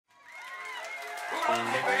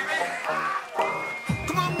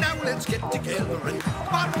Come on now, let's get together and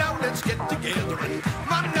come on now, let's get together and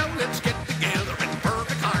come on now, let's get together in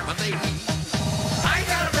perfect harmony. I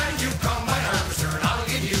got a brand new combine harvester and I'll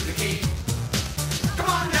give you the key. Come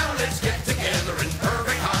on now, let's get together in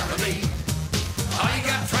perfect harmony. I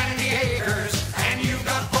got 20 acres and you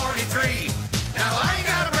got 43. Now I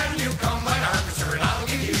got a brand new combine harvester and I'll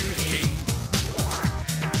give you the key.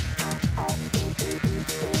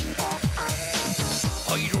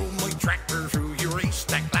 I drove my tractor through your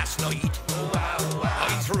haystack last night.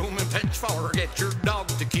 I threw my pitchfork at your dog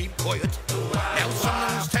to keep quiet. Now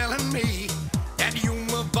someone's telling me that you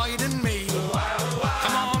abide in me.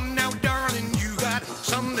 Come on now, darling, you got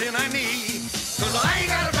something I need. 'Cause I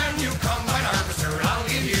got a brand new combine harvester and I'll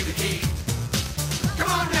give you the key.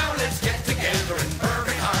 Come on now, let's get together in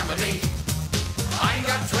perfect harmony. I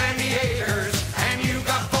got 20 acres and you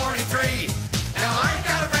got 43. Now I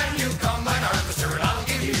got a brand new combine harvester and I'll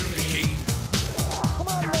give you the key. Come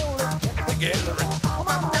on now, let's get together and come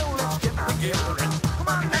on now, let's get together and come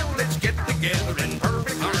on now, let's get together in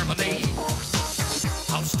perfect harmony.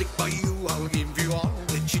 I'll stick by you, I'll give you all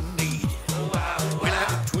that you need. We'll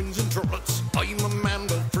have twins and triplets, I'm a man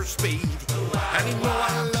built for speed. And you know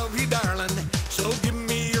I love you, darling, so give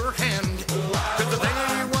me your hand. 'Cause the thing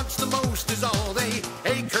I wants the most is all the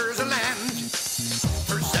acres of land.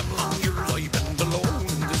 For 7 long years I've been alone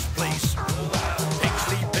in this place. Pigs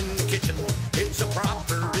sleep in the kitchen, it's a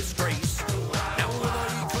proper disgrace. Now when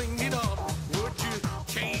I cleaned it up, would you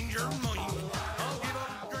change your mind? I'll give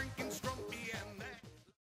up drinking Scrumpy and that.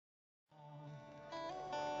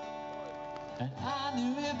 And I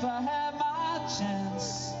knew if I had my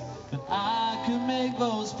chance that I could make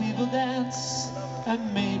those people dance,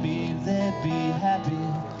 and maybe they'd be happy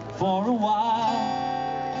for a while.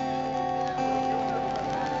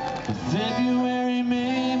 But February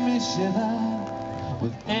made me shiver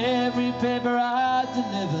with every paper I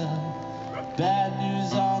deliver. Bad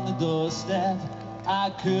news on the doorstep,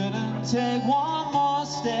 I couldn't take one more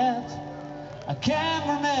step. I can't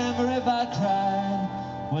remember if I cried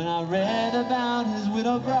when I read about his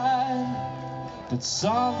widow bride, but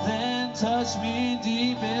something touched me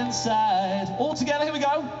deep inside. All together, here we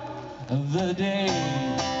go. The day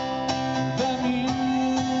the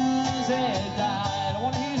music died. I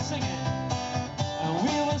want to hear you singing. And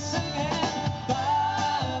we were singing,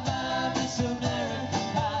 bye bye Miss American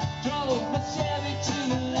Pie. Drove my Chevy to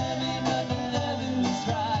the levee, but the levee was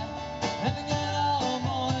dry. And the good old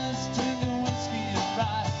boys drinking whiskey and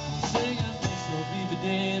rye, singing, this will be the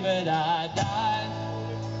day that I die.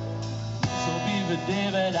 This will be the day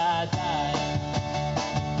that I die.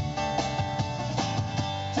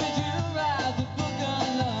 Did you write the book of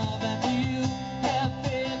love, and do you have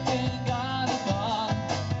faith in God above?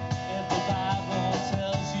 If the Bible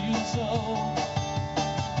tells you so.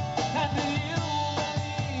 And do you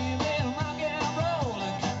believe in rock and roll,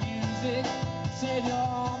 and can music save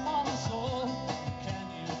your mama's soul? Can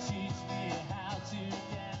you teach me how to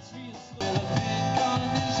dance real slow? With a big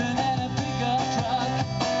condition and a pickup truck,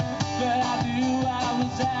 but I knew I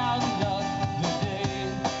was out of luck.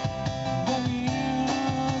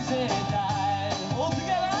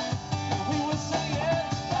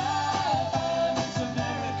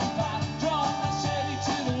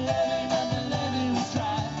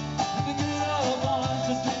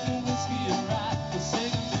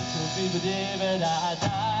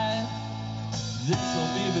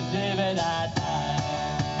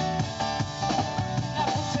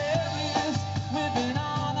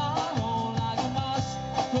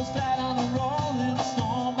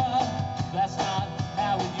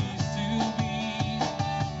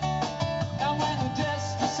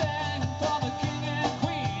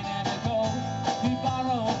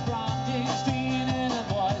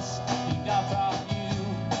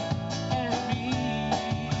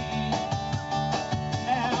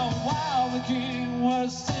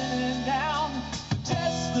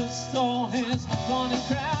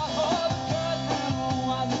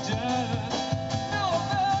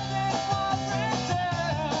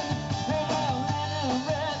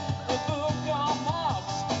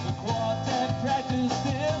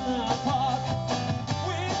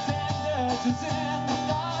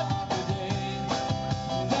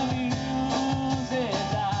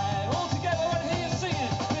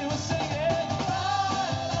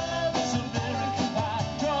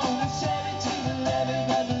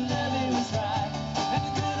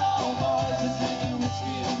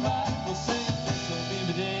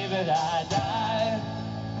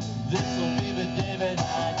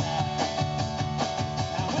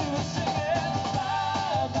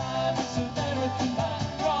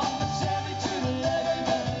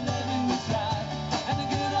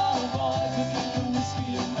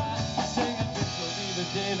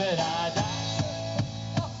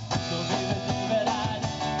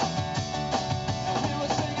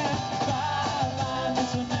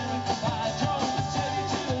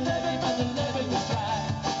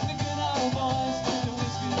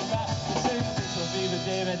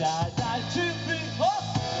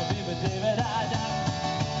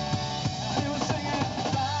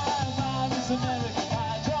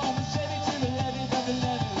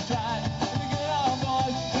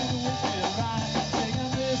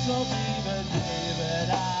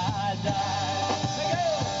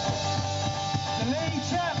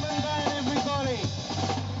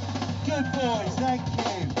 boys. Thank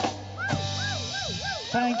you.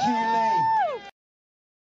 Thank you, Lee.